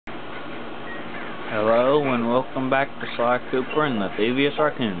Hello and welcome back to Sly Cooper and the Thievius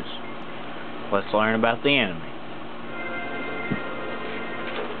Raccoonus. Let's learn about the enemy.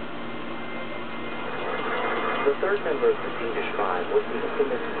 The third member of the Thievius tribe was the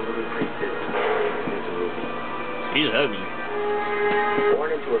infamous voodoo priestess, Ruby. She's ugly.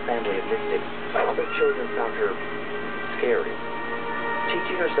 Born into a family of mystics, other children found her scary.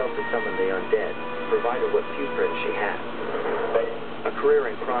 Teaching herself to summon the undead provided what few friends she had. A career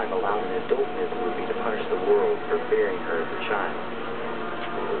in crime allowed an adult Ms. Ruby to punish the world for bearing her as a child.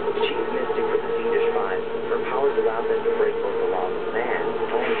 Chief mystic for the Thievius tribe, her powers allowed them to break both the laws of man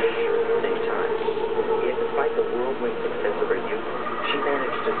and nature at the same time. Yet despite the whirlwind success of her youth, she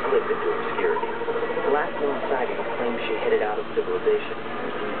managed to slip into obscurity. The last known sighting claims she headed out of civilization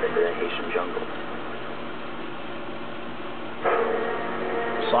deep into the Haitian jungle.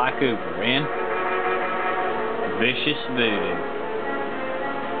 Sly Cooper in Vicious Voodoo.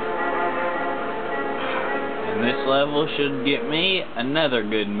 And this level should get me another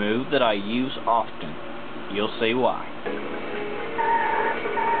good move that I use often. You'll see why.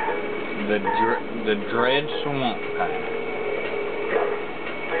 The Dread Swamp Path.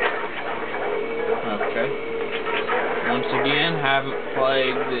 Okay. Once again, I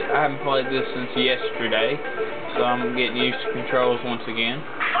haven't played this since yesterday, so I'm getting used to controls once again.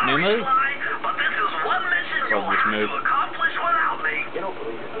 New move. But this is one mission you'll have to accomplish without me. You don't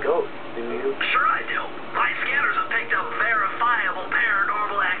believe in ghosts, do you? Sure I do. My scanners have picked up verifiable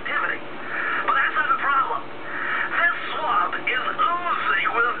paranormal activity. But that's not the problem. This swamp is oozing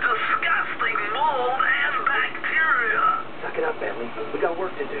with disgusting mold and bacteria. Suck it up, Bentley. We got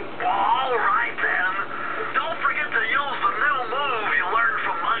work to do. All right, then. Don't forget to use the new move you learned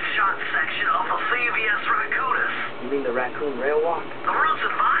from Mugshot section of the Thievius Raccoonus. You mean the raccoon rail walk? The roots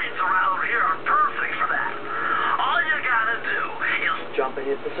and vines around here are perfect for that. All you gotta do is jump and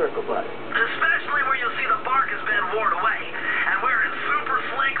hit the circle button. especially where you see the bark has been worn away, and where it's super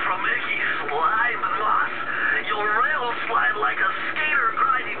slick from icky slime and moss, you'll rail slide like a skater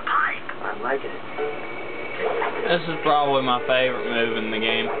grinding pipe. I'm liking it. This is probably my favorite move in the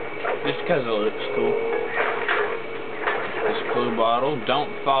game, just because it looks cool. This clue bottle,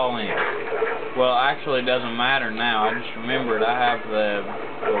 don't fall in. Well, actually, it doesn't matter now. I just remembered I have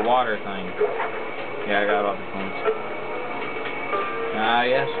the water thing. Yeah, I got all the points.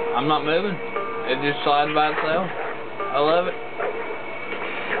 Yes, I'm not moving. It just slides by itself. I love it.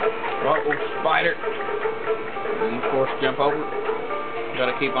 Oh, spider. And of course, jump over.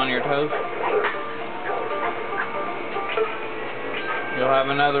 Gotta keep on your toes. You'll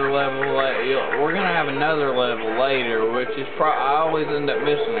have another level. We're gonna have another level later, which is I always end up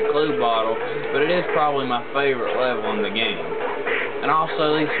missing a clue bottle, but it is probably my favorite level in the game. And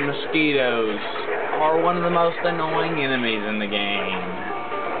also, these mosquitoes are one of the most annoying enemies in the game.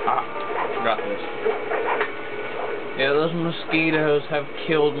 Forgot this. Yeah, those mosquitoes have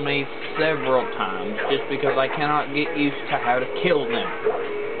killed me several times just because I cannot get used to how to kill them,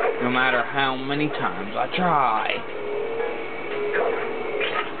 no matter how many times I try.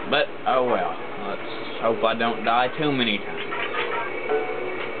 But, oh well, let's hope I don't die too many times.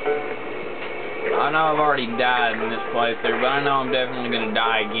 I know I've already died in this playthrough, but I know I'm definitely going to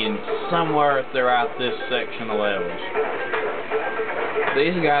die again somewhere throughout this section of levels.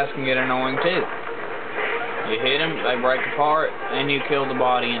 These guys can get annoying too. You hit them, they break apart, and you kill the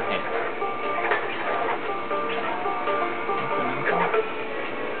body and head.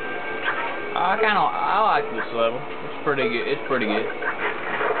 I like this level. It's pretty good. It's pretty good.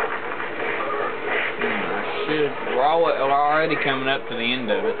 We're already coming up to the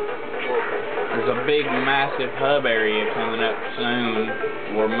end of it. There's a big, massive hub area coming up soon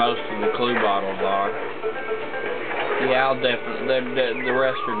where most of the clue bottles are. Yeah, the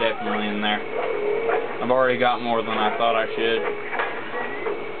rest are definitely in there. I've already got more than I thought I should.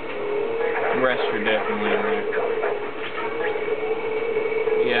 The rest are definitely in there.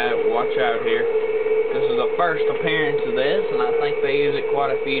 Yeah, watch out here. This is the first appearance of this, and I think they use it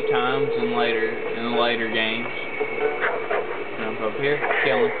quite a few times in later games. Jump up here,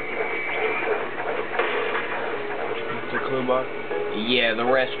 kill him. That's a clue box. Yeah, the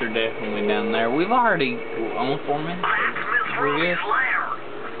rest are definitely down there. We've already on 4 minutes. That's Miss Ruby's lair.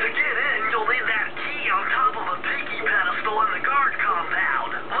 To get in, you'll need that key on top of a tiki pedestal in the guard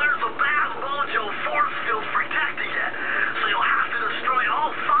compound. There's a bad mojo force field protecting it, so you'll have to destroy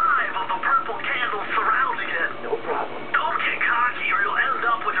all 5 of the purple candles surrounding it. No problem. Don't get cocky or you'll end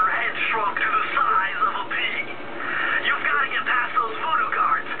up with your head shrunk to the size of a pea. You've got to get past those voodoo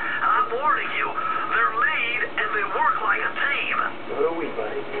guards, and I'm warning you, they're made and they work like a team. So do we,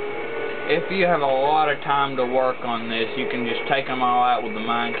 buddy. If you have a lot of time to work on this, you can just take them all out with the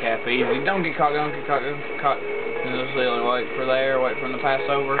mind cap easy. Don't get caught, don't get caught, don't get caught. And just wait for there, wait for them to pass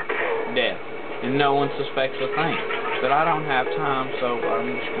over, death. And no one suspects a thing. But I don't have time, so I'm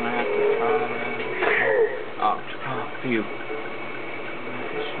just going to have to try to... Oh, phew.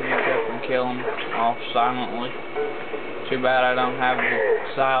 Sneak up and kill them off silently. Too bad I don't have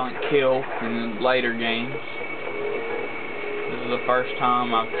the silent kill in the later games. This is the first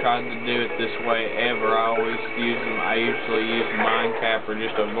time I've tried to do it this way ever. I usually use the mind cap or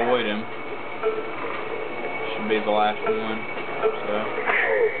just avoid him. Should be the last one. So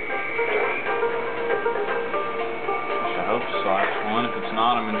I hope it's the last one. If it's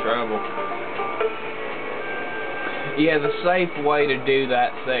not, I'm in trouble. Yeah, the safe way to do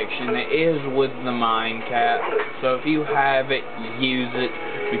that section is with the mind cap. So if you have it, use it,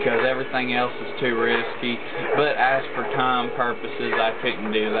 because everything else is too risky. But as for time purposes, I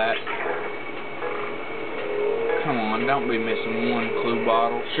couldn't do that. Come on, don't be missing one clue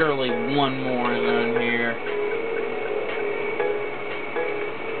bottle. Surely one more is in here.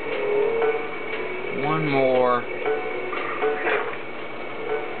 One more.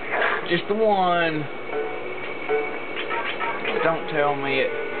 Just one. Don't tell me it.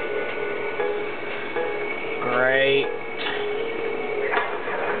 Great.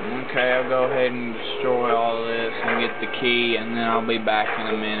 Okay, I'll go ahead and destroy all of this and get the key, and then I'll be back in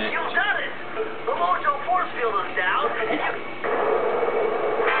a minute. You done it! The Mojo force field is down, and you...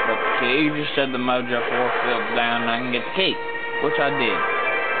 But the key? You just said the Mojo force field's down and I can get the key. Which I did.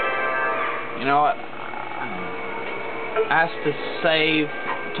 You know what? As to save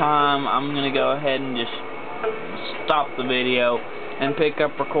time, I'm going to go ahead and just stop the video and pick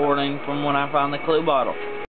up recording from when I find the clue bottle.